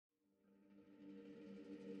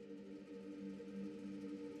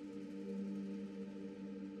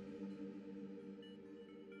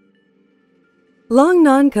Long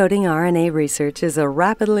non-coding RNA research is a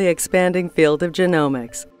rapidly expanding field of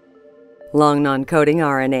genomics. Long non-coding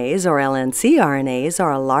RNAs, or lncRNAs,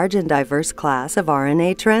 are a large and diverse class of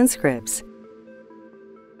RNA transcripts.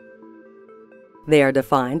 They are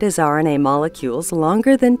defined as RNA molecules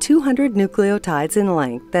longer than 200 nucleotides in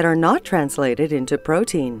length that are not translated into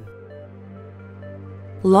protein.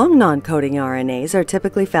 Long non-coding RNAs are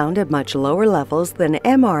typically found at much lower levels than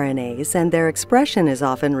mRNAs, and their expression is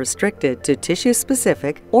often restricted to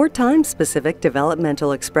tissue-specific or time-specific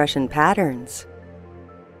developmental expression patterns.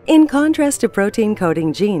 In contrast to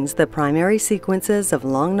protein-coding genes, the primary sequences of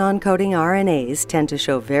long non-coding RNAs tend to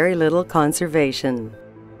show very little conservation.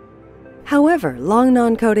 However, long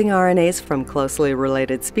non-coding RNAs from closely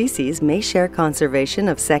related species may share conservation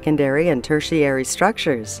of secondary and tertiary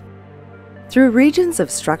structures. Through regions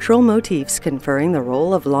of structural motifs conferring the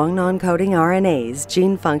role of long non-coding RNAs,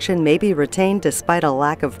 gene function may be retained despite a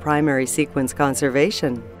lack of primary sequence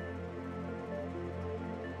conservation.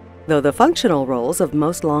 Though the functional roles of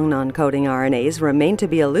most long non-coding RNAs remain to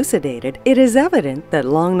be elucidated, it is evident that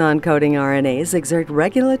long non-coding RNAs exert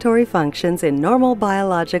regulatory functions in normal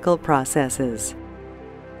biological processes.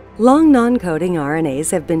 Long non-coding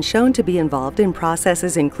RNAs have been shown to be involved in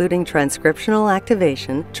processes including transcriptional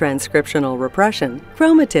activation, transcriptional repression,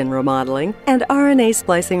 chromatin remodeling, and RNA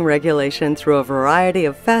splicing regulation through a variety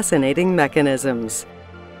of fascinating mechanisms.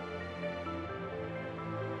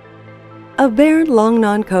 Aberrant long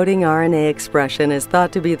non-coding RNA expression is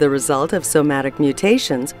thought to be the result of somatic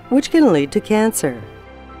mutations, which can lead to cancer.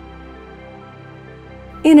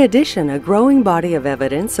 In addition, a growing body of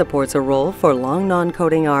evidence supports a role for long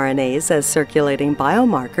non-coding RNAs as circulating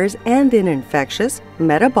biomarkers and in infectious,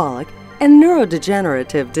 metabolic, and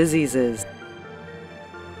neurodegenerative diseases.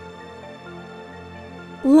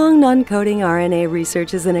 Long non-coding RNA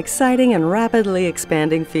research is an exciting and rapidly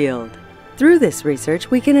expanding field. Through this research,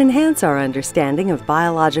 we can enhance our understanding of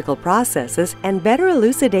biological processes and better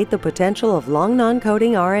elucidate the potential of long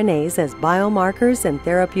non-coding RNAs as biomarkers and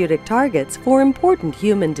therapeutic targets for important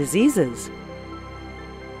human diseases.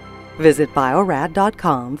 Visit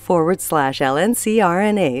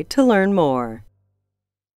biorad.com/lncRNA to learn more.